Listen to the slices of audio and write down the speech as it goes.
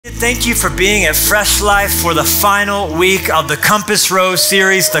Thank you for being at Fresh Life for the final week of the Compass Rose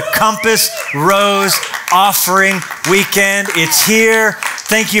series, the Compass Rose Offering Weekend. It's here.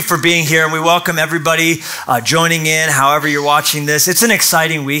 Thank you for being here, and we welcome everybody joining in, however you're watching this. It's an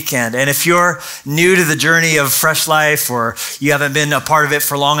exciting weekend, and if you're new to the journey of Fresh Life or you haven't been a part of it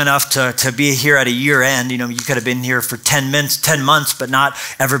for long enough to be here at a year end, you could have been here for 10 months, but not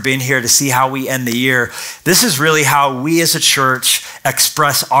ever been here to see how we end the year. This is really how we as a church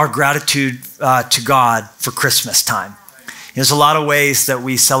express our gratitude to God for Christmas time. There's a lot of ways that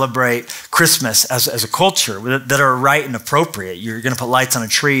we celebrate Christmas as a culture that are right and appropriate. You're going to put lights on a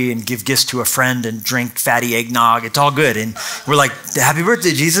tree and give gifts to a friend and drink fatty eggnog. It's all good. And we're like, happy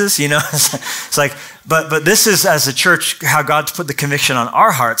birthday, Jesus. It's like, but this is, as a church, how God's put the conviction on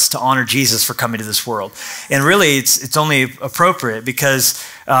our hearts to honor Jesus for coming to this world. And really, it's only appropriate because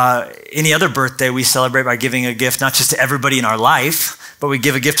any other birthday we celebrate by giving a gift, not just to everybody in our life, but we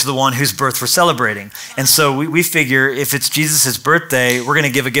give a gift to the one whose birth we're celebrating. And so we figure if it's Jesus' birthday, we're going to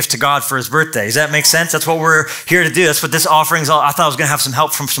give a gift to God for his birthday. Does that make sense? That's what we're here to do. That's what this offering is all. I thought I was going to have some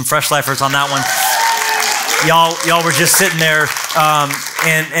help from some Fresh Lifers on that one. Y'all were just sitting there.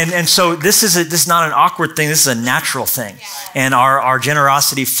 And so this is not an awkward thing. This is a natural thing. And our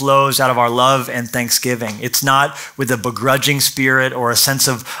generosity flows out of our love and thanksgiving. It's not with a begrudging spirit or a sense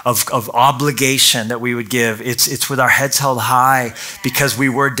of obligation that we would give. It's with our heads held high because we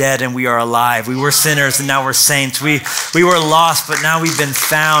were dead and we are alive. We were sinners and now we're saints. We were lost, but now we've been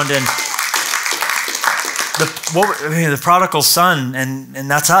found. And the prodigal son, and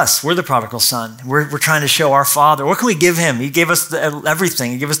that's us. We're the prodigal son. We're trying to show our Father. What can we give him? He gave us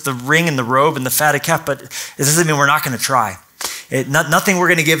everything. He gave us the ring and the robe and the fatted calf, but it doesn't mean we're not going to try. Nothing we're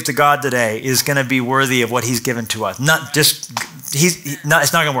going to give to God today is going to be worthy of what he's given to us. It's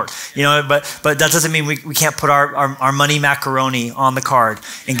not going to work, but that doesn't mean we can't put our money macaroni on the card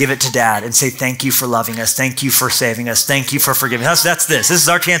and give it to Dad and say, thank you for loving us. Thank you for saving us. Thank you for forgiving us. That's this. This is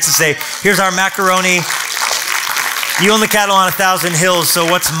our chance to say, here's our macaroni. You own the cattle on 1,000 hills, so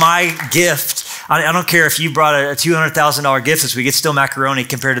what's my gift? I don't care if you brought a $200,000 gift this week, it's still macaroni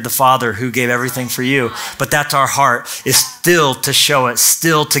compared to the Father who gave everything for you. But that's our heart, is still to show it,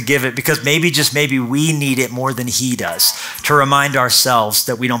 still to give it, because just maybe we need it more than he does, to remind ourselves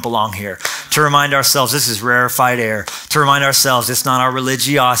that we don't belong here, to remind ourselves this is rarefied air, to remind ourselves it's not our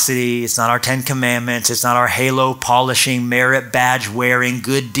religiosity, it's not our 10 commandments, it's not our halo polishing, merit badge wearing,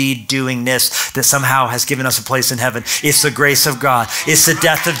 good deed doingness that somehow has given us a place in heaven. It's the grace of God. It's the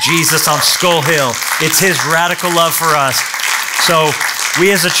death of Jesus on Skull Hill. It's his radical love for us. So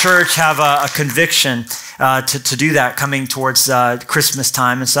we as a church have a conviction to do that coming towards Christmas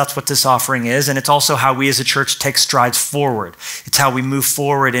time. And so that's what this offering is. And it's also how we as a church take strides forward. It's how we move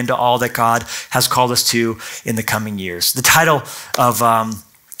forward into all that God has called us to in the coming years. The title of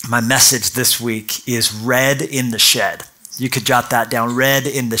my message this week is Red in the Shed. You could jot that down, Red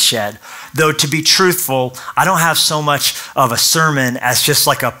in the Shed. Though to be truthful, I don't have so much of a sermon as just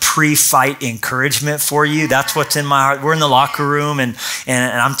like a pre-fight encouragement for you. That's what's in my heart. We're in the locker room and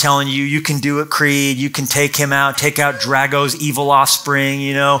I'm telling you, you can do it, Creed. You can take him out, take out Drago's evil offspring.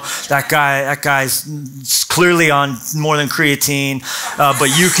 That guy's clearly on more than creatine,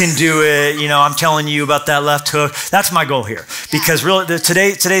 but you can do it. I'm telling you about that left hook. That's my goal here, because really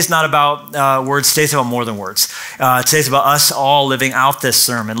today's not about words. Today's about more than words. Today's about us all living out this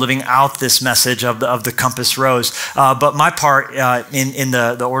sermon, living out this message of the Compass Rose. But my part in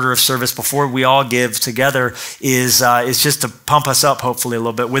the order of service before we all give together is just to pump us up, hopefully a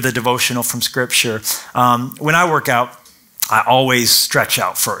little bit, with a devotional from Scripture. When I work out, I always stretch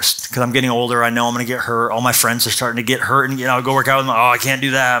out first because I'm getting older. I know I'm going to get hurt. All my friends are starting to get hurt, and I'll go work out with them. Oh, I can't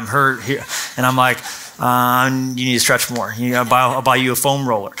do that. I'm hurt here, and I'm like, you need to stretch more. I'll buy you a foam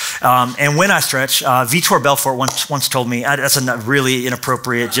roller. And when I stretch, Vitor Belfort once told me, that's a really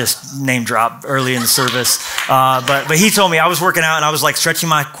inappropriate just name drop early in the service. But he told me, I was working out and I was like stretching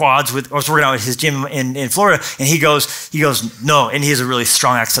my quads I was working out at his gym in Florida. And he goes, no. And he has a really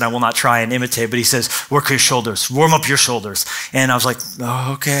strong accent I will not try and imitate, but he says, work your shoulders, warm up your shoulders. And I was like,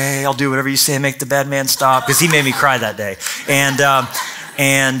 oh, okay, I'll do whatever you say, make the bad man stop. Because he made me cry that day.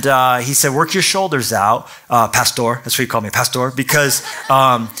 And he said, work your shoulders out, pastor. That's what he called me, pastor, because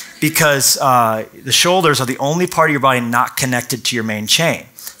the shoulders are the only part of your body not connected to your main chain.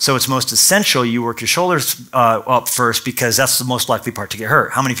 So it's most essential you work your shoulders up first because that's the most likely part to get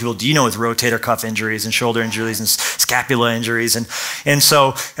hurt. How many people do you know with rotator cuff injuries and shoulder injuries and scapula injuries? And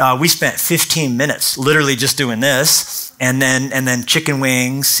so we spent 15 minutes literally just doing this. and then chicken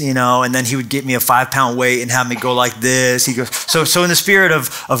wings, and then he would get me a 5-pound weight and have me go like this. He goes, so in the spirit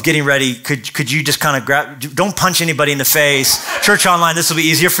of getting ready, could you just kind of grab, don't punch anybody in the face. Church online, this will be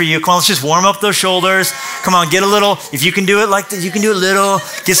easier for you. Come on, let's just warm up those shoulders. Come on, get a little, if you can do it like this, you can do a little,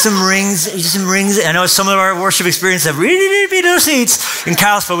 get some rings. I know some of our worship experiences have really new seats in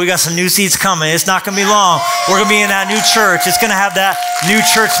Calais, but we got some new seats coming. It's not going to be long. We're going to be in that new church. It's going to have that new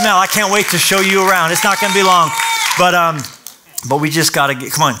church smell. I can't wait to show you around. It's not going to be long. But we just got to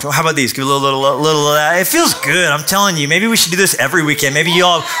get, come on, how about these? Give a little of that. It feels good, I'm telling you. Maybe we should do this every weekend. Maybe you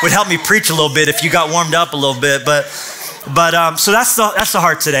all would help me preach a little bit if you got warmed up a little bit. So that's the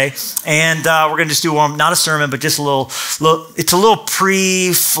heart today. And we're going to just do not a sermon, but just a little, it's a little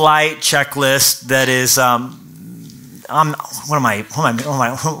pre-flight checklist that is, who am I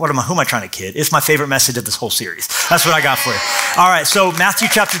trying to kid? It's my favorite message of this whole series. That's what I got for you. All right, so Matthew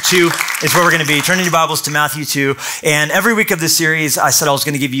chapter 2 is where we're going to be. Turn in your Bibles to Matthew 2. And every week of this series, I said I was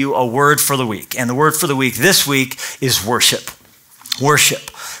going to give you a word for the week. And the word for the week this week is worship.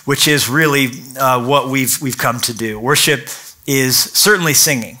 Worship, which is really what we've come to do. Worship is certainly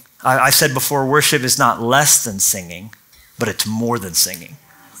singing. I said before, worship is not less than singing, but it's more than singing.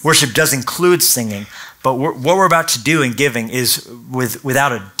 Worship does include singing, but what we're about to do in giving is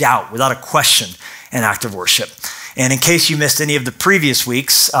without a doubt, without a question, an act of worship. And in case you missed any of the previous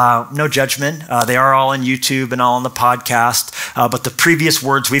weeks, no judgment. They are all on YouTube and all on the podcast. But the previous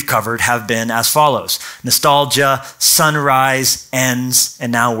words we've covered have been as follows: nostalgia, sunrise, ends,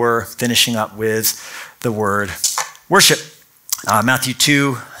 and now we're finishing up with the word worship. Matthew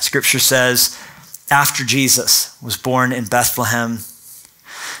 2, scripture says, after Jesus was born in Bethlehem.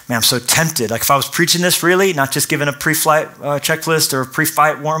 Man, I'm so tempted. Like if I was preaching this really, not just giving a pre-flight checklist or a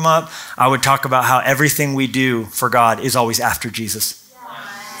pre-fight warm-up, I would talk about how everything we do for God is always after Jesus.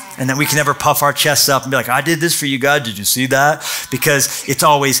 And that we can never puff our chests up and be like, I did this for you, God. Did you see that? Because it's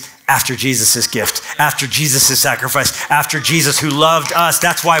always after Jesus' gift, after Jesus' sacrifice, after Jesus who loved us.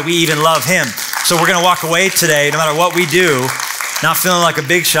 That's why we even love him. So we're going to walk away today, no matter what we do, not feeling like a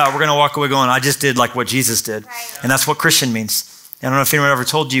big shot. We're going to walk away going, I just did like what Jesus did. And that's what Christian means. I don't know if anyone ever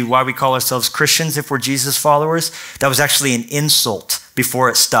told you why we call ourselves Christians if we're Jesus followers. That was actually an insult before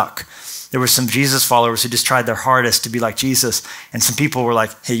it stuck. There were some Jesus followers who just tried their hardest to be like Jesus. And some people were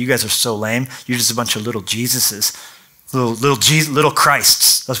like, hey, you guys are so lame. You're just a bunch of little Jesuses, little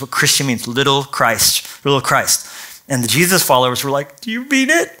Christs. That's what Christian means, little Christ. And the Jesus followers were like, do you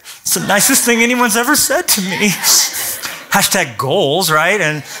mean it? It's the nicest thing anyone's ever said to me. Hashtag goals, right?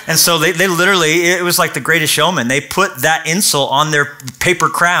 And so they literally, it was like the Greatest Showman. They put that insult on their paper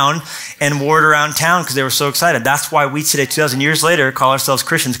crown and wore it around town because they were so excited. That's why we today, 2,000 years later, call ourselves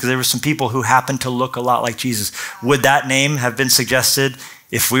Christians, because there were some people who happened to look a lot like Jesus. Would that name have been suggested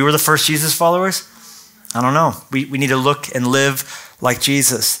if we were the first Jesus followers? I don't know. We need to look and live like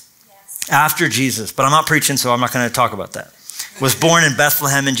Jesus. Yes. After Jesus, but I'm not preaching, so I'm not going to talk about that. Was born in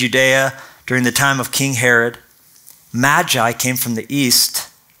Bethlehem in Judea during the time of King Herod. Magi came from the east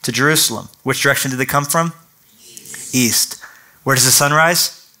to Jerusalem. Which direction did they come from? East. Where does the sun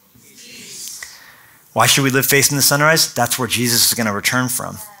rise? East. Why should we live facing the sunrise? That's where Jesus is going to return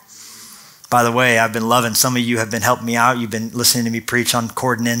from. By the way, I've been loving, some of you have been helping me out. You've been listening to me preach on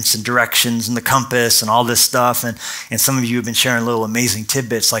coordinates and directions and the compass and all this stuff. And some of you have been sharing little amazing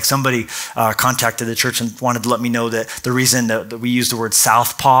tidbits. Like somebody contacted the church and wanted to let me know that the reason that we use the word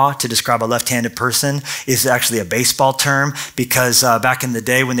southpaw to describe a left-handed person is actually a baseball term, because back in the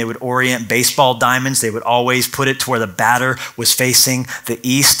day when they would orient baseball diamonds, they would always put it to where the batter was facing the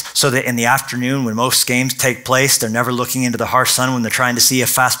east, so that in the afternoon when most games take place, they're never looking into the harsh sun when they're trying to see a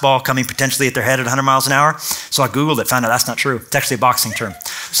fastball coming potentially at their head at 100 miles an hour. So I Googled it, found out that's not true. It's actually a boxing term.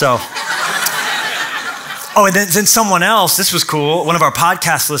 So, and then someone else, this was cool. One of our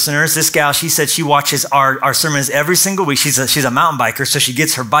podcast listeners, this gal, she said she watches our sermons every single week. She's a mountain biker, so she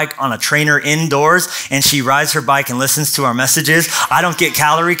gets her bike on a trainer indoors and she rides her bike and listens to our messages. I don't get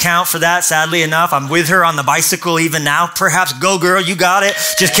calorie count for that, sadly enough. I'm with her on the bicycle even now. Perhaps, go girl, you got it.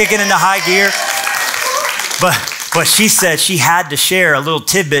 Just kicking into high gear. But she said she had to share a little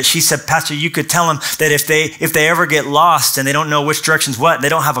tidbit. She said, Pastor, you could tell them that if they ever get lost and they don't know which direction's what, and they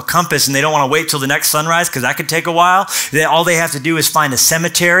don't have a compass and they don't want to wait till the next sunrise because that could take a while, that all they have to do is find a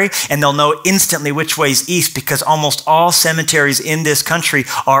cemetery and they'll know instantly which way is east, because almost all cemeteries in this country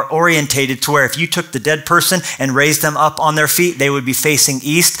are orientated to where if you took the dead person and raised them up on their feet, they would be facing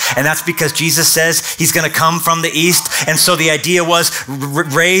east. And that's because Jesus says he's going to come from the east. And so the idea was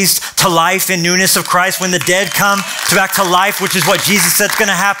raised to life in newness of Christ. When the dead come, back to life, which is what Jesus said is going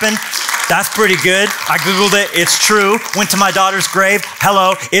to happen. That's pretty good. I Googled it. It's true. Went to my daughter's grave.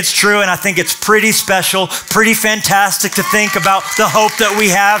 Hello. It's true. And I think it's pretty special, pretty fantastic to think about the hope that we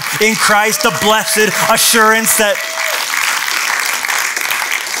have in Christ, the blessed assurance that...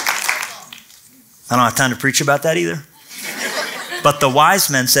 I don't have time to preach about that either. But the wise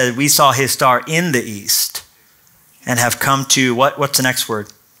men said, we saw his star in the east and have come to, what's the next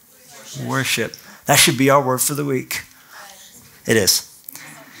word? Worship. That should be our word for the week. It is.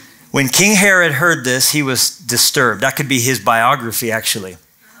 When King Herod heard this, he was disturbed. That could be his biography, actually.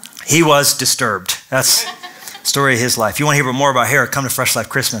 He was disturbed. That's the story of his life. If you want to hear more about Herod, come to Fresh Life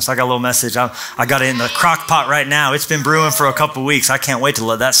Christmas. I got a little message. I got it in the crock pot right now. It's been brewing for a couple weeks. I can't wait to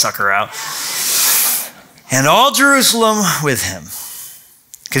let that sucker out. And all Jerusalem with him,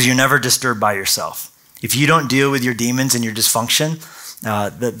 because you're never disturbed by yourself. If you don't deal with your demons and your dysfunction,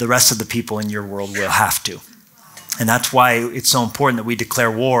 the rest of the people in your world will have to. And that's why it's so important that we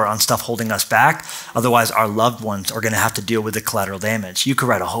declare war on stuff holding us back. Otherwise, our loved ones are going to have to deal with the collateral damage. You could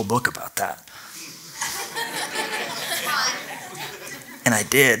write a whole book about that. And I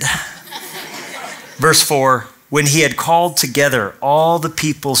did. Verse 4, when he had called together all the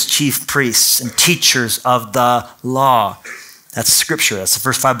people's chief priests and teachers of the law, that's scripture, that's the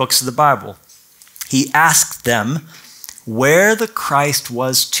first 5 books of the Bible, he asked them where the Christ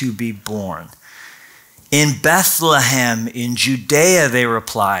was to be born. In Bethlehem, in Judea, they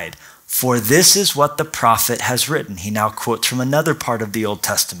replied, for this is what the prophet has written. He now quotes from another part of the Old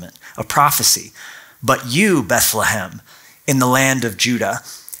Testament, a prophecy. But you, Bethlehem, in the land of Judah,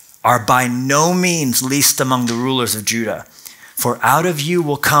 are by no means least among the rulers of Judah. For out of you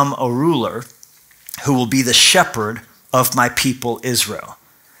will come a ruler who will be the shepherd of my people Israel.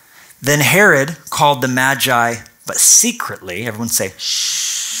 Then Herod called the Magi, but secretly, everyone say, shh,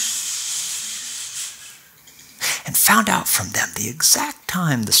 and found out from them the exact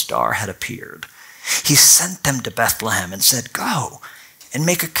time the star had appeared. He sent them to Bethlehem and said, go and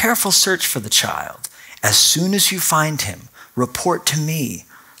make a careful search for the child. As soon as you find him, report to me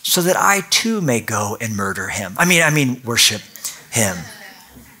so that I too may go and murder him. I mean, worship him.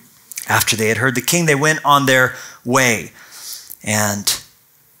 After they had heard the king, they went on their way. And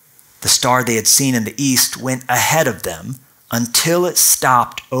the star they had seen in the east went ahead of them until it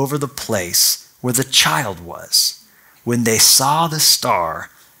stopped over the place where the child was. When they saw the star,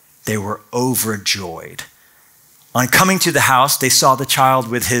 they were overjoyed. On coming to the house, they saw the child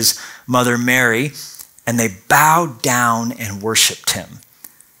with his mother Mary, and they bowed down and worshiped him.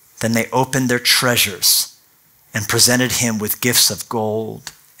 Then they opened their treasures and presented him with gifts of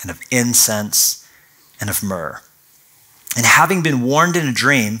gold and of incense and of myrrh. And having been warned in a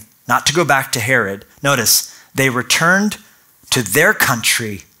dream not to go back to Herod, notice, they returned to their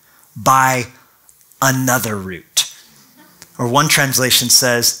country by another route. Or one translation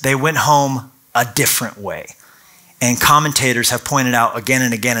says they went home a different way. And commentators have pointed out again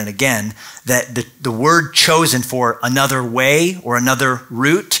and again and again that the word chosen for another way or another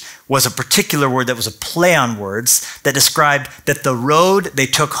route was a particular word that was a play on words that described that the road they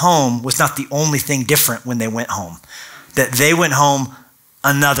took home was not the only thing different when they went home. That they went home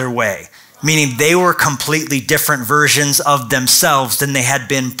another way, meaning they were completely different versions of themselves than they had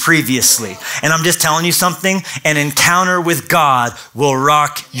been previously. And I'm just telling you something, an encounter with God will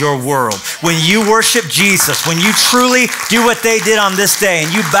rock your world. When you worship Jesus, when you truly do what they did on this day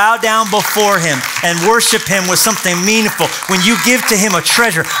and you bow down before him and worship him with something meaningful, when you give to him a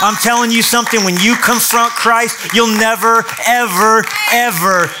treasure, I'm telling you something, when you confront Christ, you'll never, ever,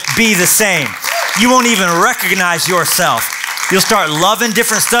 ever be the same. You won't even recognize yourself. You'll start loving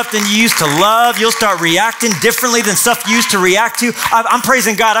different stuff than you used to love. You'll start reacting differently than stuff you used to react to. I'm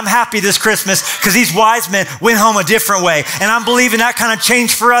praising God. I'm happy this Christmas because these wise men went home a different way. And I'm believing that kind of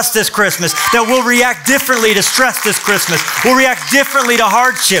change for us this Christmas, that we'll react differently to stress this Christmas. We'll react differently to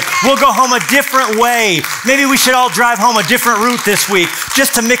hardship. We'll go home a different way. Maybe we should all drive home a different route this week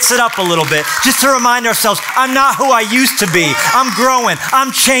just to mix it up a little bit, just to remind ourselves, I'm not who I used to be. I'm growing.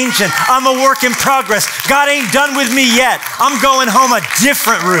 I'm changing. I'm a work in progress. God ain't done with me yet. I'm going home a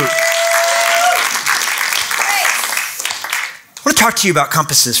different route. I want to talk to you about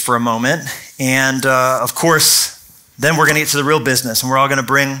compasses for a moment. And of course, then we're going to get to the real business and we're all going to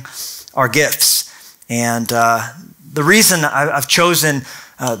bring our gifts. And the reason I've chosen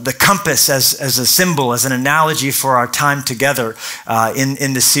the compass as a symbol, as an analogy for our time together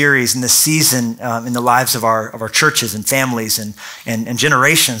in the series, in the season, in the lives of our churches and families and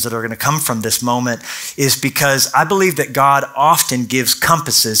generations that are going to come from this moment, is because I believe that God often gives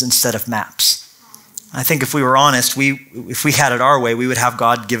compasses instead of maps. I think if we were honest, if we had it our way, we would have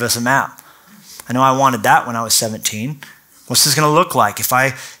God give us a map. I know I wanted that when I was 17. What's this going to look like if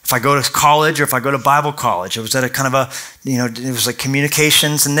I go to college or if I go to Bible college? It was at a kind of a, it was like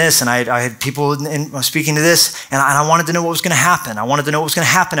communications and this, and I had people speaking to this, and I wanted to know what was going to happen. I wanted to know what was going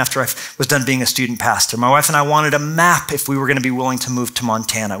to happen after I was done being a student pastor. My wife and I wanted a map if we were going to be willing to move to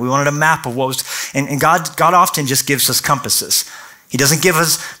Montana. We wanted a map of what was, and God often just gives us compasses. He doesn't give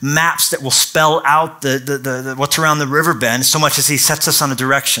us maps that will spell out the what's around the river bend so much as he sets us on a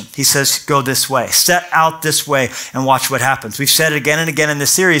direction. He says, go this way, set out this way, and watch what happens. We've said it again and again in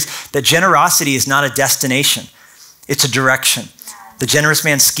this series that generosity is not a destination. It's a direction. The generous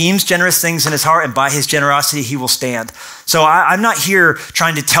man schemes generous things in his heart, and by his generosity, he will stand. So I'm not here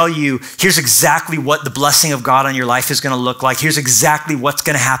trying to tell you, here's exactly what the blessing of God on your life is going to look like. Here's exactly what's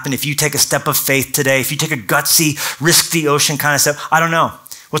going to happen if you take a step of faith today, if you take a gutsy, risk the ocean kind of step. I don't know.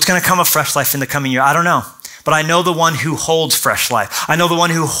 What's going to come of Fresh Life in the coming year? I don't know. But I know the one who holds Fresh Life. I know the one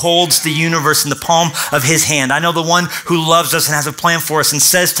who holds the universe in the palm of his hand. I know the one who loves us and has a plan for us and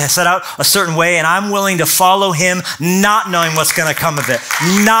says to set out a certain way, and I'm willing to follow him, not knowing what's going to come of it,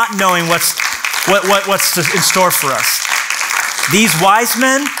 not knowing what's in store for us. These wise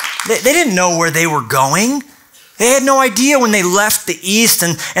men, they didn't know where they were going. They had no idea when they left the east,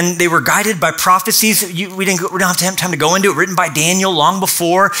 and they were guided by prophecies. We don't have time to go into it, written by Daniel long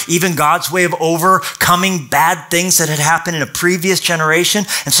before even God's way of overcoming bad things that had happened in a previous generation.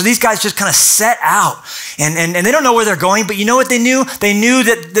 And so these guys just kind of set out, and they don't know where they're going, but you know what they knew? They knew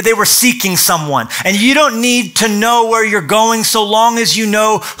that they were seeking someone. And you don't need to know where you're going so long as you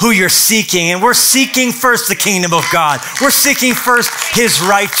know who you're seeking. And we're seeking first the kingdom of God. We're seeking first his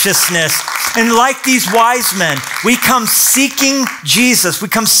righteousness. And like these wise men, we come seeking Jesus. We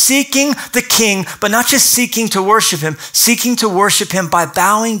come seeking the King, but not just seeking to worship him by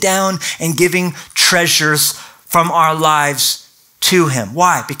bowing down and giving treasures from our lives to him.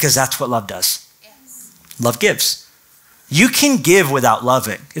 Why? Because that's what love does. Yes. Love gives. You can give without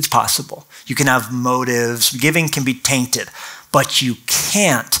loving. It's possible. You can have motives. Giving can be tainted, but you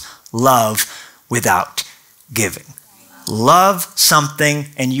can't love without giving. Love something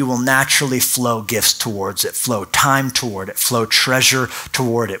and you will naturally flow gifts towards it, flow time toward it, flow treasure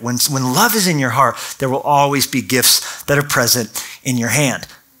toward it. When love is in your heart, there will always be gifts that are present in your hand.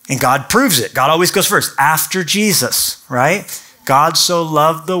 And God proves it. God always goes first. After Jesus, right? God so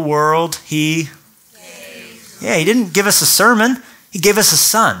loved the world, he didn't give us a sermon. He gave us a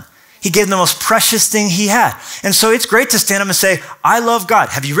son. He gave the most precious thing he had. And so it's great to stand up and say, I love God.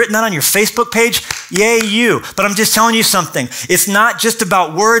 Have you written that on your Facebook page? Yay, you. But I'm just telling you something. It's not just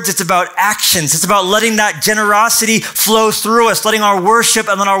about words. It's about actions. It's about letting that generosity flow through us, letting our worship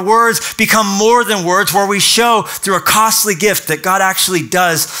and then our words become more than words, where we show through a costly gift that God actually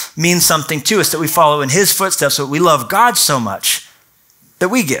does mean something to us, that we follow in his footsteps, that we love God so much that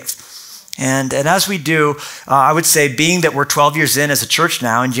we give. And as we do, I would say, being that we're 12 years in as a church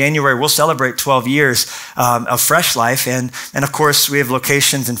now, in January, we'll celebrate 12 years of Fresh Life. And of course, we have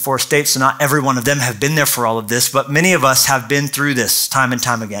locations in 4 states, so not every one of them have been there for all of this, but many of us have been through this time and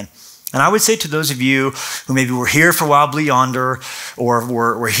time again. And I would say to those of you who maybe were here for Wild Blue Yonder, or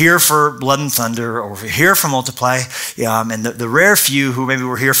were here for Blood and Thunder, or were here for Multiply, and the rare few who maybe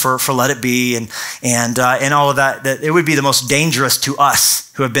were here for Let It Be, and all of that, that it would be the most dangerous to us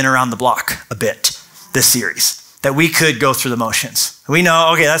who have been around the block a bit this series, that we could go through the motions. We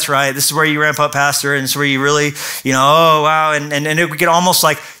know, okay, that's right. This is where you ramp up, Pastor, and it's where you really, oh, wow. And it would get almost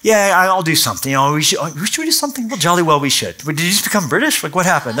like, yeah, I'll do something. Should we do something? Well, jolly well we should. Did you just become British? Like, what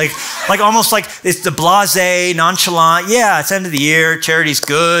happened? Like almost like it's the blasé, nonchalant. Yeah, it's end of the year. Charity's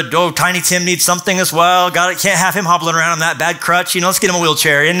good. Oh, Tiny Tim needs something as well. Got it. Can't have him hobbling around on that bad crutch. Let's get him a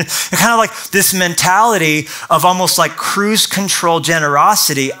wheelchair. And kind of like this mentality of almost like cruise control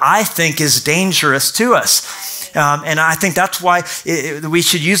generosity, I think is dangerous to us. And I think that's why we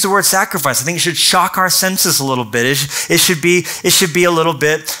should use the word sacrifice. I think it should shock our senses a little bit. It should be a little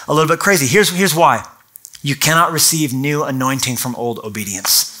bit crazy. Here's why. You cannot receive new anointing from old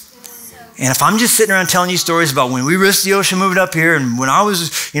obedience. And if I'm just sitting around telling you stories about when we risked the ocean moving up here, and when I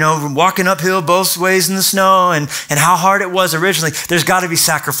was, walking uphill both ways in the snow, and how hard it was originally, there's got to be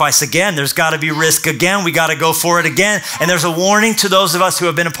sacrifice again. There's got to be risk again. We got to go for it again. And there's a warning to those of us who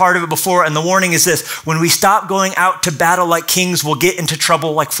have been a part of it before. And the warning is this: when we stop going out to battle like kings, we'll get into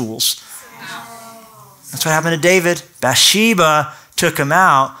trouble like fools. That's what happened to David. Bathsheba took him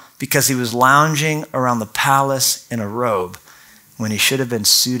out because he was lounging around the palace in a robe, when he should have been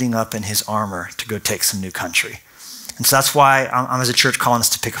suiting up in his armor to go take some new country. And so that's why I'm as a church calling us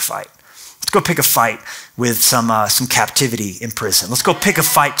to pick a fight. Let's go pick a fight some captivity in prison. Let's go pick a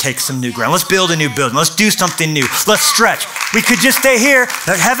fight, take some new ground. Let's build a new building. Let's do something new. Let's stretch. We could just stay here.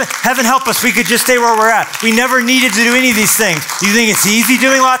 Heaven help us. We could just stay where we're at. We never needed to do any of these things. You think it's easy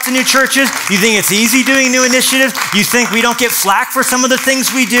doing lots of new churches? You think it's easy doing new initiatives? You think we don't get flack for some of the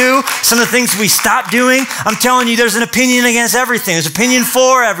things we do, some of the things we stop doing? I'm telling you, there's an opinion against everything. There's opinion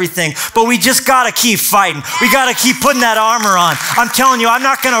for everything. But we just got to keep fighting. We got to keep putting that armor on. I'm telling you, I'm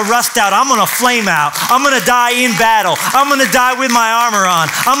not going to rust out. I'm going to flame out. I'm going to die in battle. I'm going to die with my armor on.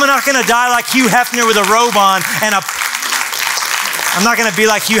 I'm not going to die like Hugh Hefner with a robe on and I'm not going to be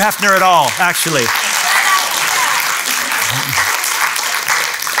like Hugh Hefner at all, actually.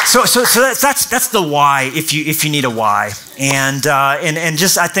 So that's the why, if you need a why, and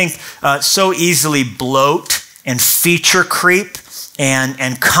just I think so easily bloat and feature creep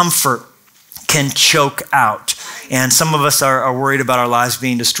and comfort can choke out. And some of us are worried about our lives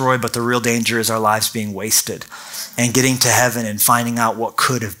being destroyed, but the real danger is our lives being wasted and getting to heaven and finding out what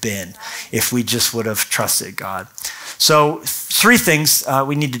could have been if we just would have trusted God. So 3 things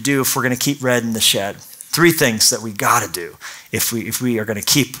we need to do if we're going to keep red in the shed. 3 things that we got to do if we are going to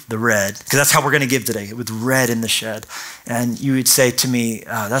keep the red, because that's how we're going to give today, with red in the shed. And you would say to me,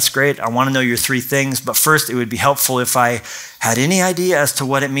 that's great. I want to know your 3 things, but first it would be helpful if I had any idea as to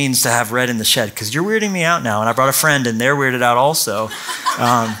what it means to have red in the shed, because you're weirding me out now, and I brought a friend, and they're weirded out also.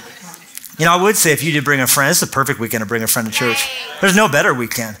 I would say if you did bring a friend, it's a perfect weekend to bring a friend to church. There's no better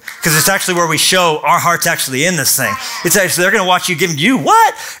weekend, because it's actually where we show our heart's actually in this thing. It's actually, they're going to watch you give you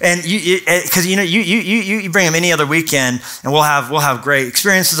what? And because you bring them any other weekend, and we'll have great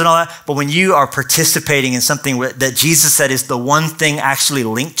experiences and all that. But when you are participating in something that Jesus said is the one thing actually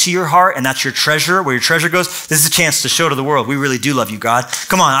linked to your heart, and that's your treasure, where your treasure goes, this is a chance to show to the world, we really do love you, God.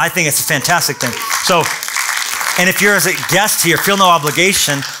 Come on, I think it's a fantastic thing. So. And if you're as a guest here, feel no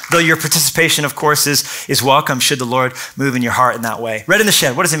obligation, though your participation, of course, is welcome should the Lord move in your heart in that way. Red in the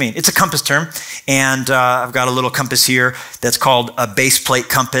shed, what does it mean? It's a compass term, and I've got a little compass here that's called a base plate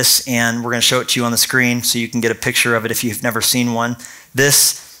compass, and we're going to show it to you on the screen so you can get a picture of it if you've never seen one.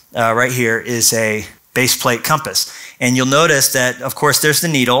 This right here is a base plate compass, and you'll notice that, of course, there's the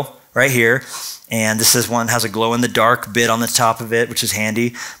needle right here. And this is one has a glow-in-the-dark bit on the top of it, which is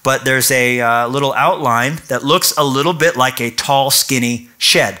handy. But there's a little outline that looks a little bit like a tall, skinny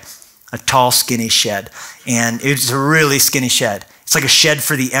shed. A tall, skinny shed. And it's a really skinny shed. It's like a shed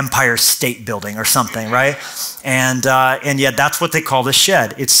for the Empire State Building or something, right? And yeah, that's what they call the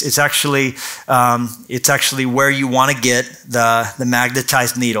shed. It's actually where you want to get the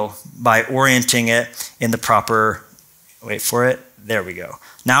magnetized needle by orienting it in the proper. Wait for it. There we go.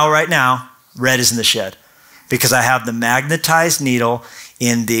 Right now. Red is in the shed because I have the magnetized needle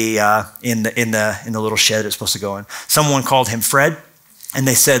in the little shed it's supposed to go in. Someone called him Fred, and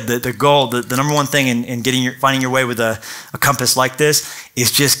they said that the goal, the number one thing in finding your way with a compass like this is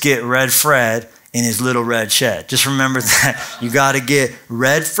just get Red Fred in his little red shed. Just remember that you got to get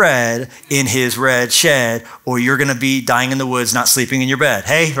Red Fred in his red shed, or you're going to be dying in the woods, not sleeping in your bed.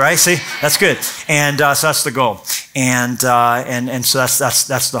 Hey, right? See, that's good. And so that's the goal. And so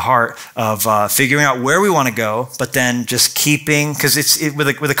that's the heart of figuring out where we want to go, but then just keeping, because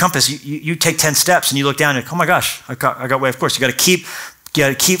with a compass, you take 10 steps and you look down and oh my gosh, I got way. Of course, you got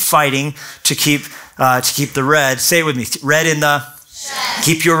to keep fighting to keep the red. Say it with me. Red in the.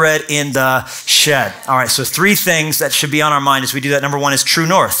 Keep your red in the shed. All right, so 3 things that should be on our mind as we do that. Number 1 is true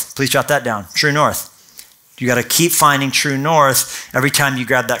north. Please jot that down. True north. You got to keep finding true north every time you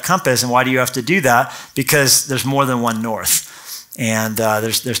grab that compass. And why do you have to do that? Because there's more than one north. And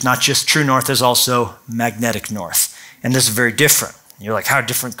there's not just true north, there's also magnetic north. And this is very different. You're like, how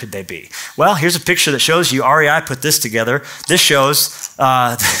different could they be? Well, here's a picture that shows you. REI put this together. This shows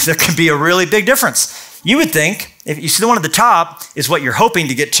there can be a really big difference. You would think, if you see the one at the top is what you're hoping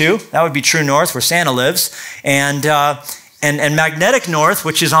to get to. That would be true north, where Santa lives. And magnetic north,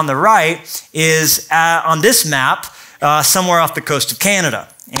 which is on the right, is on this map somewhere off the coast of Canada.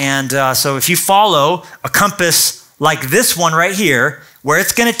 And so if you follow a compass like this one right here, where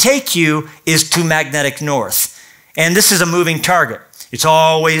it's going to take you is to magnetic north. And this is a moving target. It's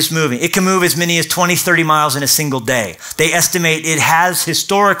always moving. It can move as many as 20, 30 miles in a single day. They estimate it has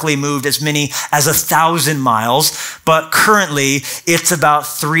historically moved as many as 1,000 miles, but currently it's about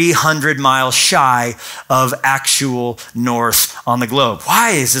 300 miles shy of actual north on the globe.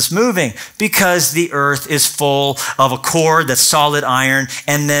 Why is this moving? Because the earth is full of a core that's solid iron,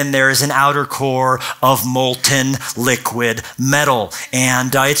 and then there is an outer core of molten liquid metal,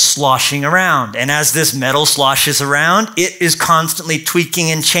 and it's sloshing around. And as this metal sloshes around, it is constantly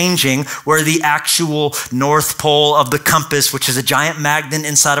tweaking and changing where the actual North Pole of the compass, which is a giant magnet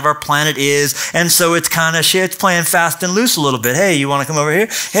inside of our planet, is. And so it's kind of shit. It's playing fast and loose a little bit. Hey, you want to come over here?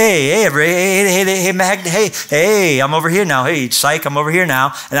 Hey, magnet. Hey, I'm over here now. Hey, psych, I'm over here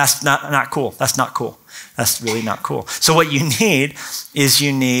now. And that's not cool. That's not cool. That's really not cool. So what you need is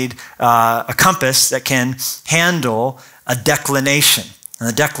a compass that can handle a declination. And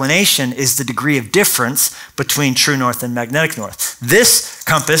the declination is the degree of difference between true north and magnetic north. This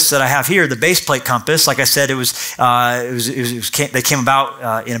compass that I have here, the base plate compass, like I said, they came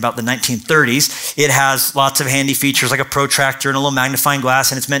about in about the 1930s. It has lots of handy features like a protractor and a little magnifying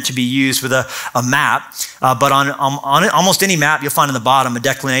glass, and it's meant to be used with a map. But on almost any map, you'll find in the bottom a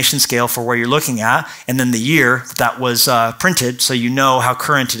declination scale for where you're looking at, and then the year that was printed, so you know how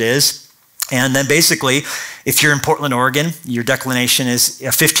current it is. And then basically, if you're in Portland, Oregon, your declination is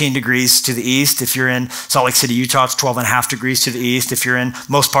 15 degrees to the east. If you're in Salt Lake City, Utah, it's 12.5 degrees to the east. If you're in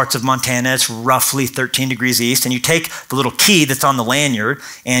most parts of Montana, it's roughly 13 degrees east. And you take the little key that's on the lanyard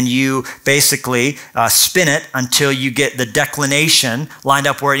and you basically spin it until you get the declination lined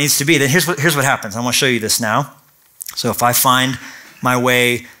up where it needs to be. Then here's what happens. I'm going to show you this now. So if I find my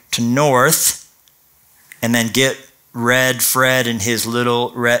way to north and then get red Fred in his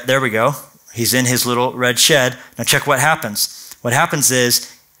little red, there we go. He's in his little red shed. Now check what happens. What happens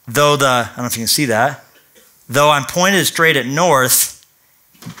is, I don't know if you can see that, though I'm pointed straight at north,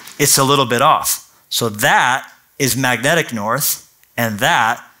 it's a little bit off. So that is magnetic north, and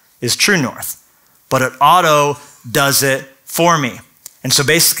that is true north. But it auto does it for me. And so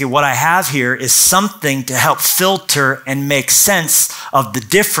basically what I have here is something to help filter and make sense of the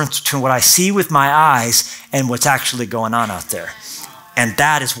difference between what I see with my eyes and what's actually going on out there. And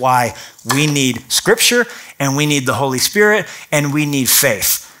that is why we need Scripture, and we need the Holy Spirit, and we need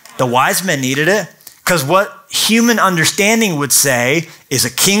faith. The wise men needed it because what human understanding would say is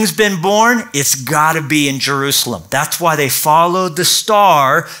a king's been born, it's got to be in Jerusalem. That's why they followed the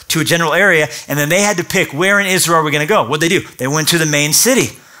star to a general area, and then they had to pick where in Israel are we going to go. What'd they do? They went to the main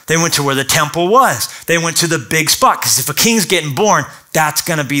city. They went to where the temple was. They went to the big spot, because if a king's getting born, that's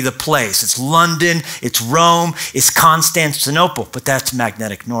going to be the place. It's London, it's Rome, it's Constantinople, but that's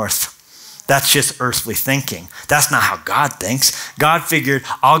magnetic north. That's just earthly thinking. That's not how God thinks. God figured,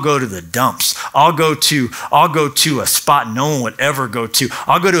 I'll go to the dumps. I'll go to a spot no one would ever go to.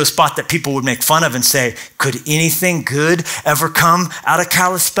 I'll go to a spot that people would make fun of and say, could anything good ever come out of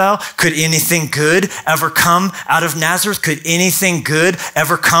Kalispell? Could anything good ever come out of Nazareth? Could anything good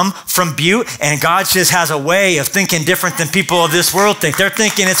ever come from Butte? And God just has a way of thinking different than people of this world think. They're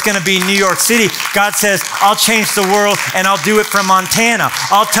thinking it's going to be New York City. God says, I'll change the world, and I'll do it from Montana.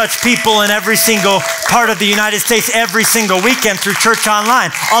 I'll touch people in every single part of the United States every single weekend through Church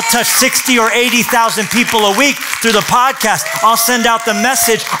Online. I'll touch 60 or 80,000 people a week through the podcast. I'll send out the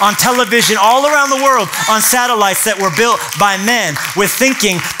message on television all around the world on satellites that were built by men with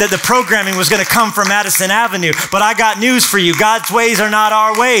thinking that the programming was going to come from Madison Avenue. But I got news for you. God's ways are not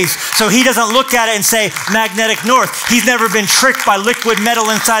our ways. So he doesn't look at it and say magnetic north. He's never been tricked by liquid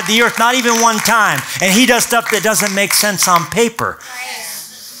metal inside the earth, not even one time. And he does stuff that doesn't make sense on paper.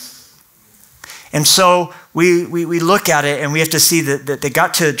 And so we look at it and we have to see that they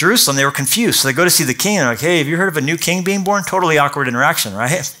got to Jerusalem, they were confused. So they go to see the king and they're like, hey, have you heard of a new king being born? Totally awkward interaction,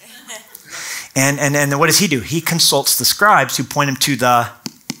 right? And what does he do? He consults the scribes who point him to the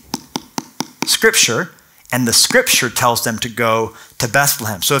Scripture, and the Scripture tells them to go to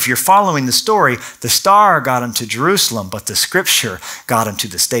Bethlehem. So if you're following the story, the star got him to Jerusalem, but the Scripture got him to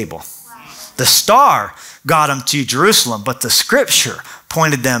the stable. The star got them to Jerusalem, but the Scripture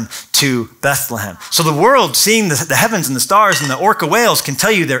pointed them to Bethlehem. So the world, seeing the heavens and the stars and the orca whales, can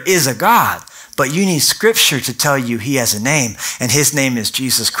tell you there is a God, but you need Scripture to tell you he has a name, and his name is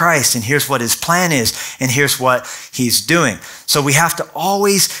Jesus Christ, and here's what his plan is, and here's what he's doing. So we have to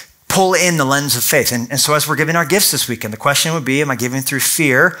always pull in the lens of faith. And so as we're giving our gifts this weekend, the question would be, am I giving through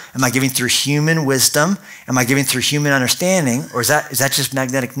fear? Am I giving through human wisdom? Am I giving through human understanding? Or is that just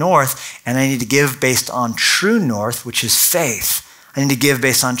magnetic north? And I need to give based on true north, which is faith. I need to give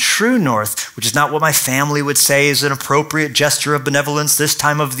based on true north, which is not what my family would say is an appropriate gesture of benevolence this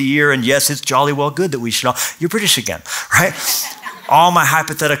time of the year. And yes, it's jolly well good that we should all, you're British again, right? All my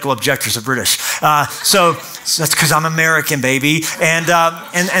hypothetical objectors are British. So that's because I'm American, baby.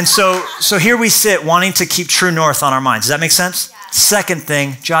 And so here we sit wanting to keep true north on our minds. Does that make sense? Yeah. Second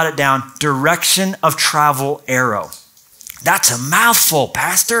thing, jot it down, direction of travel arrow. That's a mouthful,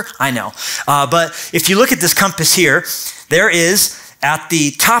 Pastor. I know. But if you look at this compass here, there is at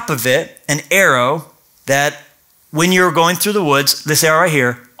the top of it an arrow that when you're going through the woods, this arrow right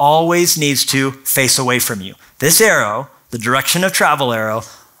here always needs to face away from you. This arrow the direction of travel arrow,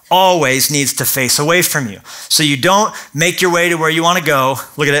 always needs to face away from you. So you don't make your way to where you want to go.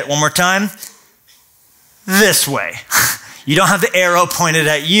 Look at it one more time. This way. You don't have the arrow pointed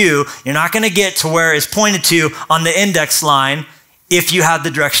at you. You're not going to get to where it's pointed to on the index line if you have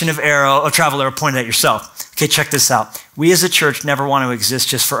the direction of travel arrow pointed at yourself. Okay, check this out. We as a church never want to exist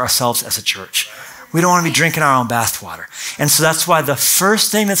just for ourselves as a church. We don't want to be drinking our own bathwater. And so that's why the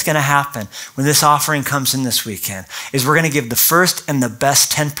first thing that's going to happen when this offering comes in this weekend is we're going to give the first and the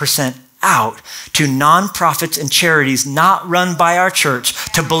best 10% out to nonprofits and charities not run by our church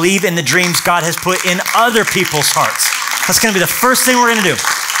to believe in the dreams God has put in other people's hearts. That's going to be the first thing we're going to do.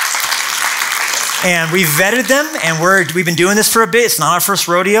 And we vetted them, and we've been doing this for a bit. It's not our first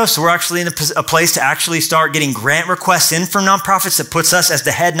rodeo, so we're actually in a place to actually start getting grant requests in from nonprofits that puts us as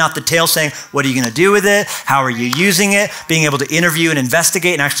the head, not the tail, saying, what are you going to do with it? How are you using it? Being able to interview and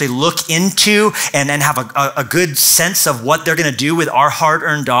investigate and actually look into and have a good sense of what they're going to do with our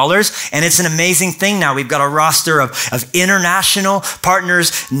hard-earned dollars. And it's an amazing thing now. We've got a roster of international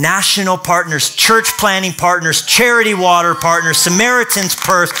partners, national partners, church planning partners, charity water partners, Samaritan's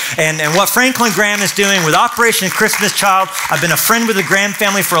Purse, and what Franklin Graham is doing with Operation Christmas Child. I've been a friend with the Graham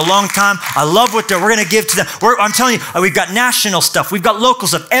family for a long time. I love what we're going to give to them. I'm telling you, we've got national stuff. We've got local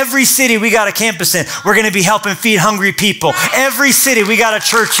stuff. Every city we got a campus in, we're going to be helping feed hungry people. Every city we got a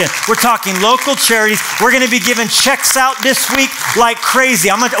church in. We're talking local charities. We're going to be giving checks out this week like crazy.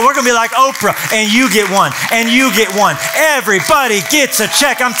 We're going to be like Oprah, and you get one, and you get one. Everybody gets a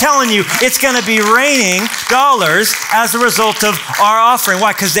check. I'm telling you, it's going to be raining dollars as a result of our offering.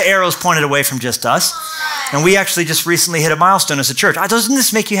 Why? Because the arrow's pointed away from just us. And we actually just recently hit a milestone as a church. Doesn't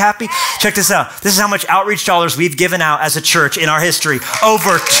this make you happy? Check this out. This is how much outreach dollars we've given out as a church in our history.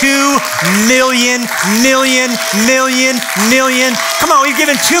 Over 2 million. Come on, we've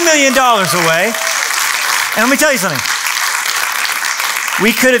given $2 million away. And let me tell you something.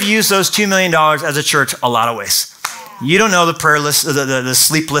 We could have used those $2 million as a church a lot of ways. You don't know the prayer list, the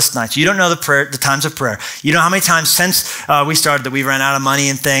sleepless nights. You don't know the times of prayer. You know how many times since we started that we ran out of money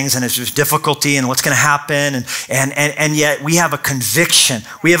and things, and it's just difficulty and what's going to happen. And yet we have a conviction.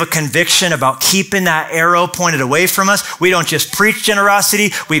 We have a conviction about keeping that arrow pointed away from us. We don't just preach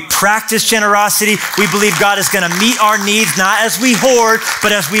generosity. We practice generosity. We believe God is going to meet our needs, not as we hoard,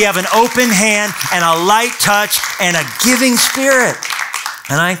 but as we have an open hand and a light touch and a giving spirit.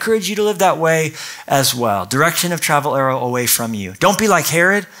 And I encourage you to live that way as well. Direction of travel arrow away from you. Don't be like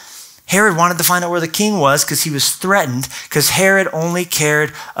Herod. Herod wanted to find out where the king was because he was threatened, because Herod only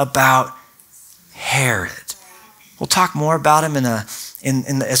cared about Herod. We'll talk more about him as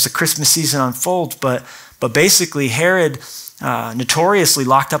the Christmas season unfolds, but basically Herod notoriously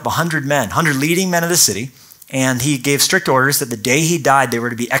locked up 100 men, 100 leading men of the city, and he gave strict orders that the day he died, they were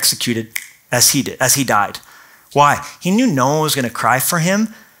to be executed as he died. Why? He knew no one was going to cry for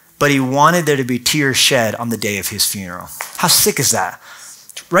him, but he wanted there to be tears shed on the day of his funeral. How sick is that?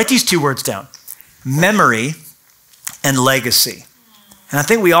 Write these two words down: memory and legacy. And I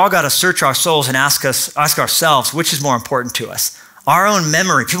think we all got to search our souls and ask ourselves, which is more important to us? Our own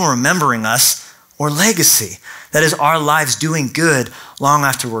memory, people remembering us, or legacy? That is, our lives doing good long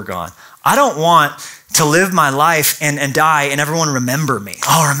after we're gone. I don't want to live my life and die and everyone remember me.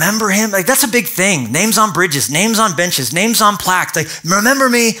 Oh, remember him? Like, that's a big thing. Names on bridges, names on benches, names on plaques. Like, remember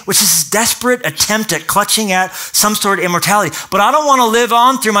me, which is a desperate attempt at clutching at some sort of immortality. But I don't want to live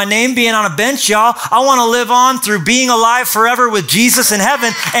on through my name being on a bench, y'all. I want to live on through being alive forever with Jesus in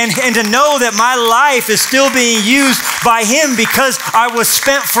heaven and to know that my life is still being used by him because I was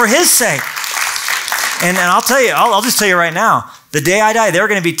spent for his sake. And I'll tell you, I'll just tell you right now, the day I die, there are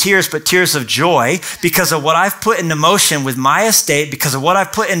going to be tears, but tears of joy because of what I've put into motion with my estate, because of what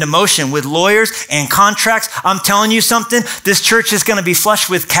I've put into motion with lawyers and contracts. I'm telling you something, this church is going to be flush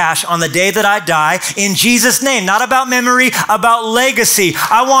with cash on the day that I die in Jesus' name. Not about memory, about legacy.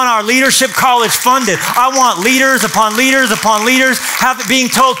 I want our leadership college funded. I want leaders upon leaders upon leaders being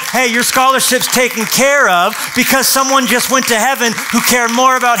told, hey, your scholarship's taken care of because someone just went to heaven who cared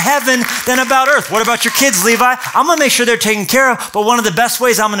more about heaven than about earth. What about your kids, Levi? I'm going to make sure they're taken care of. But one of the best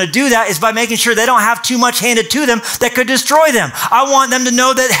ways I'm going to do that is by making sure they don't have too much handed to them that could destroy them. I want them to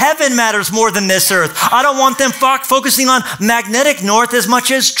know that heaven matters more than this earth. I don't want them focusing on magnetic north as much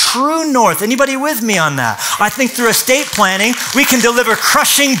as true north. Anybody with me on that? I think through estate planning, we can deliver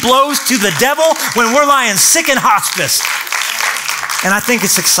crushing blows to the devil when we're lying sick in hospice. And I think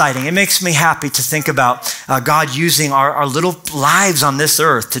it's exciting. It makes me happy to think about God using our little lives on this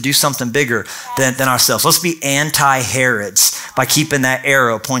earth to do something bigger than ourselves. Let's be anti-Herods by keeping that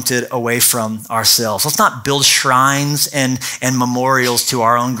arrow pointed away from ourselves. Let's not build shrines and memorials to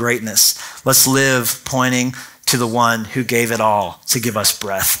our own greatness. Let's live pointing to the one who gave it all to give us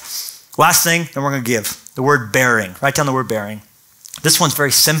breath. Last thing, then we're going to give the word bearing. Write down the word bearing. This one's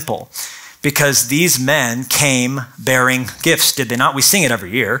very simple because these men came bearing gifts, did they not? We sing it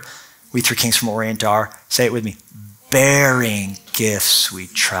every year. We three kings from Orient are, say it with me, bearing gifts, we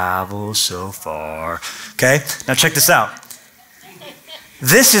travel so far. Okay, now check this out.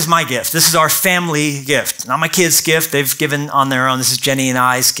 This is my gift. This is our family gift, not my kids' gift. They've given on their own. This is Jenny and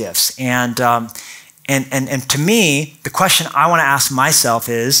I's gifts. And to me, the question I want to ask myself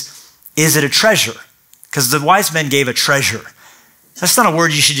is it a treasure? Because the wise men gave a treasure. That's not a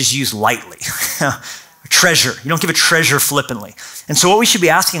word you should just use lightly. A treasure. You don't give a treasure flippantly. And so what we should be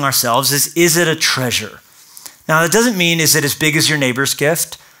asking ourselves is it a treasure? Now, that doesn't mean is it as big as your neighbor's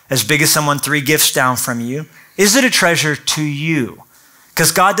gift, as big as someone 3 gifts down from you? Is it a treasure to you?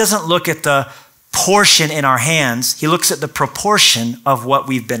 Because God doesn't look at the portion in our hands. He looks at the proportion of what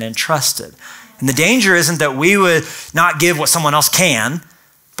we've been entrusted. And the danger isn't that we would not give what someone else can,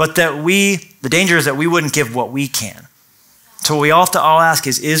 but the danger is that we wouldn't give what we can. So what we all have to all ask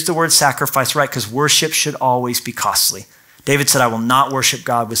is the word sacrifice right? Because worship should always be costly. David said, I will not worship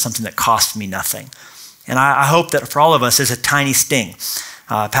God with something that costs me nothing. And I hope that for all of us, there's a tiny sting.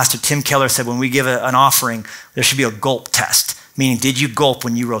 Pastor Tim Keller said when we give an offering, there should be a gulp test, meaning did you gulp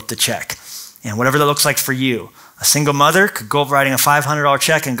when you wrote the check? And whatever that looks like for you. A single mother could gulp writing a $500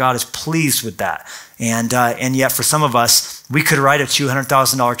 check and God is pleased with that. And yet for some of us, we could write a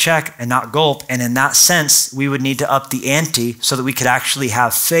 $200,000 check and not gulp. And in that sense, we would need to up the ante so that we could actually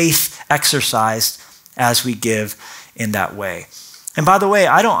have faith exercised as we give in that way. And by the way,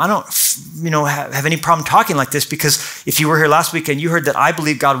 I don't have any problem talking like this because if you were here last week and you heard that I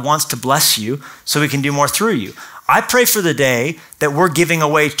believe God wants to bless you so we can do more through you. I pray for the day that we're giving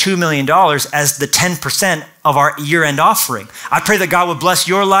away $2 million as the 10% of our year-end offering. I pray that God would bless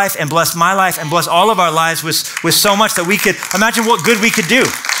your life and bless my life and bless all of our lives with so much that we could imagine what good we could do.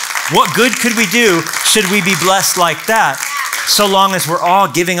 What good could we do should we be blessed like that? So long as we're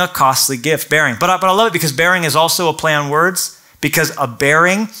all giving a costly gift, bearing. But I love it because bearing is also a play on words. Because a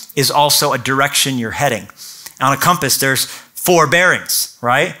bearing is also a direction you're heading. On a compass, there's 4 bearings,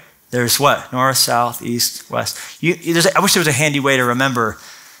 right? There's what? North, south, east, west. I wish there was a handy way to remember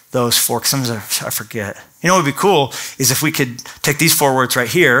those 4, because sometimes I forget. You know what would be cool is if we could take these 4 words right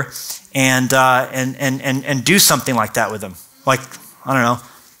here and do something like that with them. Like, I don't know.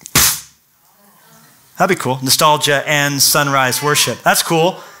 That'd be cool. Nostalgia and sunrise worship. That's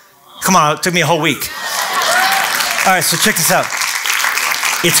cool. Come on, it took me a whole week. All right, so check this out.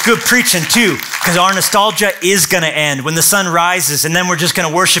 It's good preaching too, because our nostalgia is going to end when the sun rises, and then we're just going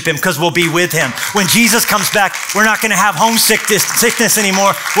to worship him because we'll be with him. When Jesus comes back, we're not going to have homesickness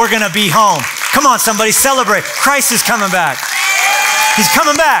anymore. We're going to be home. Come on, somebody, celebrate. Christ is coming back. He's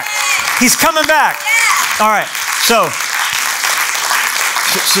coming back. He's coming back. All right, so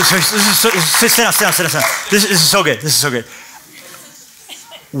sit down. This is so good. This is so good.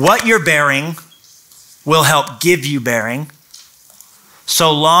 What you're bearing will help give you bearing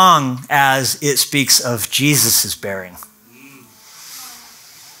so long as it speaks of Jesus' bearing.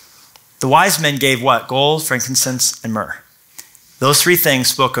 The wise men gave what? Gold, frankincense, and myrrh. Those 3 things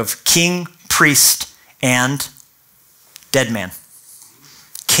spoke of king, priest, and dead man.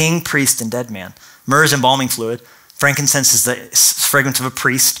 King, priest, and dead man. Myrrh is embalming fluid. Frankincense is the fragrance of a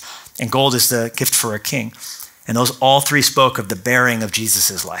priest, and gold is the gift for a king. And those all 3 spoke of the bearing of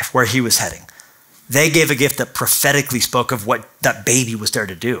Jesus' life, where he was heading. They gave a gift that prophetically spoke of what that baby was there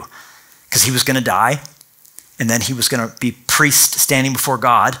to do. Because he was going to die, and then he was going to be priest standing before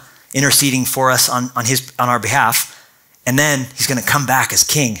God, interceding for us on our behalf, and then he's going to come back as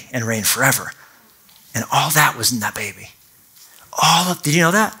king and reign forever. And all that was in that baby. Did you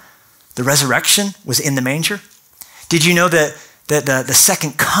know that? The resurrection was in the manger. Did you know that the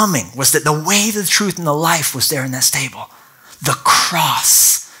second coming was that the way, the truth, and the life was there in that stable? The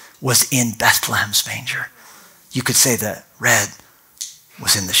cross was in Bethlehem's manger. You could say that red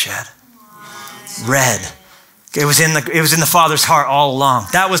was in the shed. Red. It was in the Father's heart all along.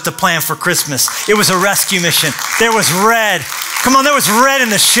 That was the plan for Christmas. It was a rescue mission. There was red. Come on, there was red in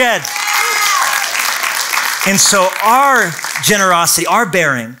the shed. And so our generosity, our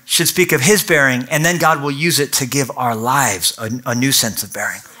bearing, should speak of his bearing, and then God will use it to give our lives a new sense of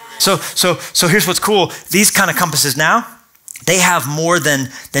bearing. So here's what's cool. These kind of compasses now, they have more than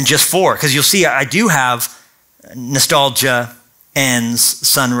just 4, because you'll see I do have nostalgia, ends,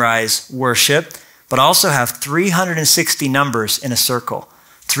 sunrise, worship, but I also have 360 numbers in a circle.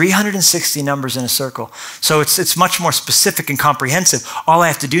 360 numbers in a circle. So it's much more specific and comprehensive. All I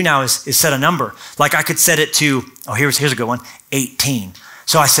have to do now is set a number. Like I could set it to, here's a good one, 18.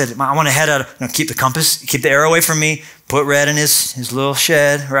 So I said, I want to head out, keep the compass, keep the arrow away from me, put Red in his little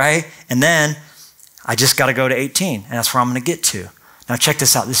shed, right? And then I just got to go to 18, and that's where I'm going to get to. Now check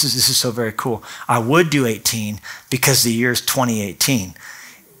this out. This is so very cool. I would do 18 because the year is 2018.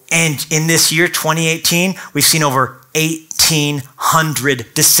 And in this year, 2018, we've seen over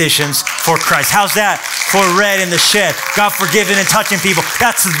 1,800 decisions for Christ. How's that for Red in the shed? God forgiving and touching people.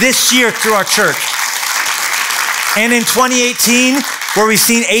 That's this year through our church. And in 2018, where we've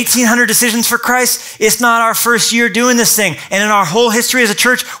seen 1,800 decisions for Christ, it's not our first year doing this thing. And in our whole history as a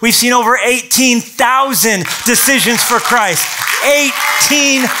church, we've seen over 18,000 decisions for Christ.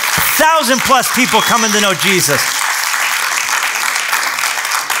 18,000 plus people coming to know Jesus.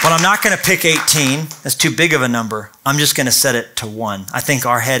 But I'm not going to pick 18. That's too big of a number. I'm just going to set it to 1. I think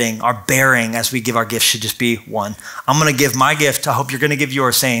our heading, our bearing as we give our gifts should just be 1. I'm going to give my gift. I hope you're going to give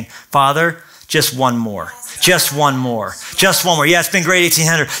yours, saying, Father, just one more. Just one more. Just one more. Yeah, it's been great,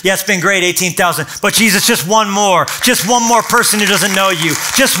 1,800. Yeah, it's been great, 18,000. But Jesus, just one more. Just one more person who doesn't know you.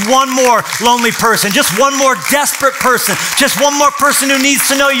 Just one more lonely person. Just one more desperate person. Just one more person who needs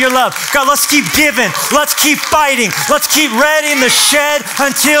to know your love. God, let's keep giving. Let's keep fighting. Let's keep Red in the shed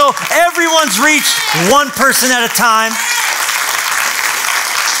until everyone's reached one person at a time.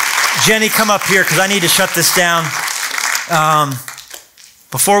 Jenny, come up here because I need to shut this down.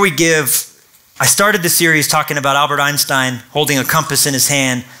 Before we give, I started the series talking about Albert Einstein holding a compass in his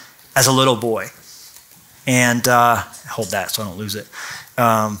hand as a little boy. And hold that so I don't lose it.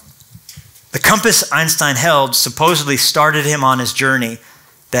 The compass Einstein held supposedly started him on his journey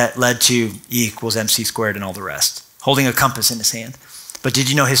that led to E equals MC squared and all the rest, holding a compass in his hand. But did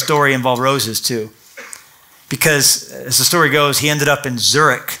you know his story involved roses too? Because as the story goes, he ended up in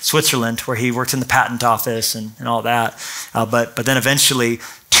Zurich, Switzerland, where he worked in the patent office and all that. But then eventually,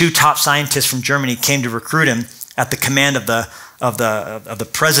 2 top scientists from Germany came to recruit him at the command of the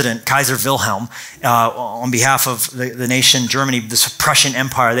president, Kaiser Wilhelm, on behalf of the nation Germany, this Prussian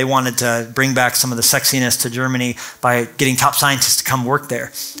Empire. They wanted to bring back some of the sexiness to Germany by getting top scientists to come work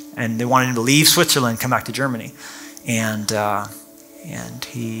there. And they wanted him to leave Switzerland, come back to Germany. And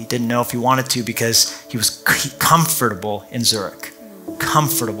he didn't know if he wanted to because he was comfortable in Zurich.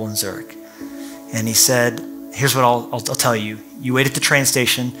 Comfortable in Zurich. And he said, here's what I'll tell you. You wait at the train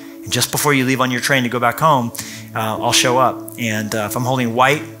station, and just before you leave on your train to go back home, I'll show up. And if I'm holding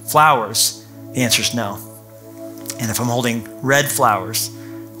white flowers, the answer is no. And if I'm holding red flowers,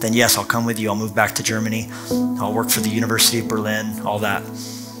 then yes, I'll come with you. I'll move back to Germany. I'll work for the University of Berlin, all that.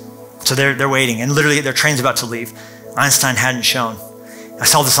 So they're waiting, and literally their train's about to leave. Einstein hadn't shown. I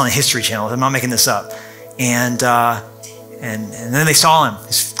saw this on the History Channel. I'm not making this up. And then they saw him,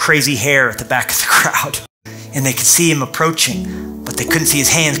 his crazy hair at the back of the crowd. And they could see him approaching, but they couldn't see his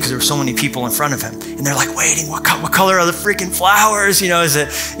hands because there were so many people in front of him. And they're like waiting. What color are the freaking flowers? You know, is it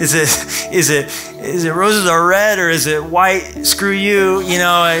roses are red or is it white? Screw you. You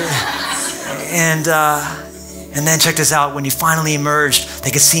know. And then check this out. When he finally emerged,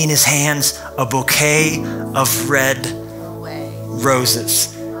 they could see in his hands a bouquet of red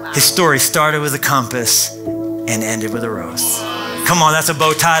roses. His story started with a compass and ended with a rose. Come on, that's a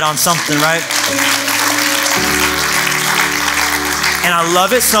bow tied on something, right? And I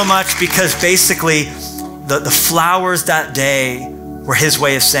love it so much because basically the flowers that day were his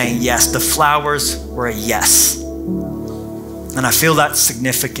way of saying yes. The flowers were a yes. And I feel that's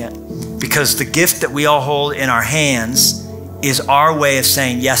significant because the gift that we all hold in our hands is our way of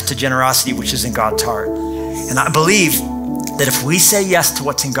saying yes to generosity, which is in God's heart. And I believe that if we say yes to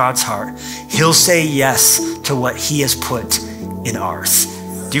what's in God's heart, he'll say yes to what he has put in ours.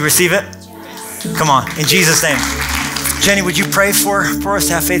 Do you receive it? Come on, in Jesus' name. Jenny, would you pray for us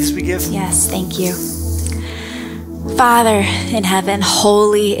to have faith as we give? Yes, thank you. Father in heaven,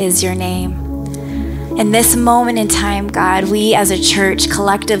 holy is your name. In this moment in time, God, we as a church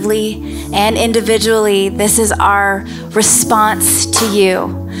collectively and individually, this is our response to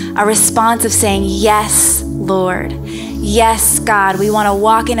you, our response of saying, yes, Lord. Yes, God, we want to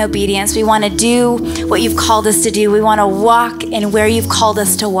walk in obedience. We want to do what you've called us to do. We want to walk in where you've called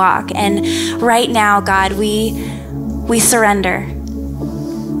us to walk. And right now, God, we surrender.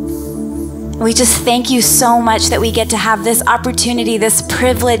 We just thank you so much that we get to have this opportunity, this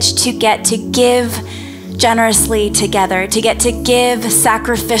privilege to get to give generously together, to get to give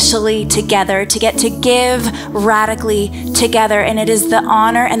sacrificially together, to get to give radically together. And it is the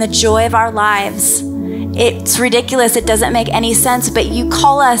honor and the joy of our lives. It's ridiculous. It doesn't make any sense, but you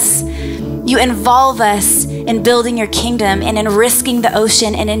call us, you involve us in building your kingdom and in risking the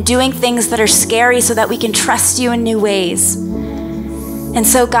ocean and in doing things that are scary so that we can trust you in new ways. And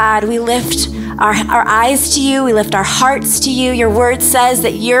so God, we lift our eyes to you. We lift our hearts to you. Your word says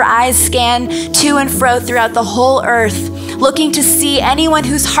that your eyes scan to and fro throughout the whole earth, looking to see anyone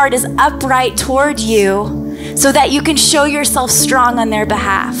whose heart is upright toward you so that you can show yourself strong on their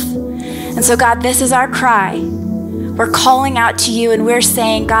behalf. And so, God, this is our cry. We're calling out to you and we're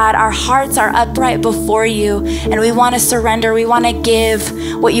saying, God, our hearts are upright before you and we want to surrender. We want to give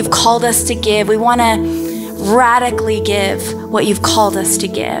what you've called us to give. We want to radically give what you've called us to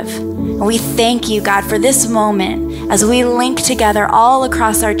give. And we thank you, God, for this moment as we link together all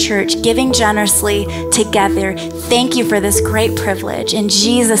across our church, giving generously together. Thank you for this great privilege. In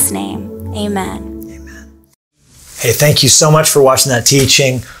Jesus' name, amen. Amen. Hey, thank you so much for watching that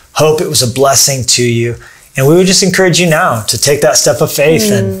teaching. Hope it was a blessing to you. And we would just encourage you now to take that step of faith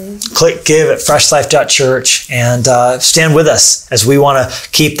and click give at freshlife.church and stand with us as we want to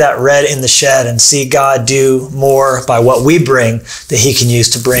keep that red in the shed and see God do more by what we bring that he can use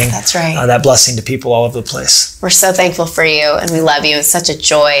to bring that blessing to people all over the place. We're so thankful for you and we love you. It's such a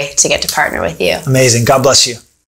joy to get to partner with you. Amazing. God bless you.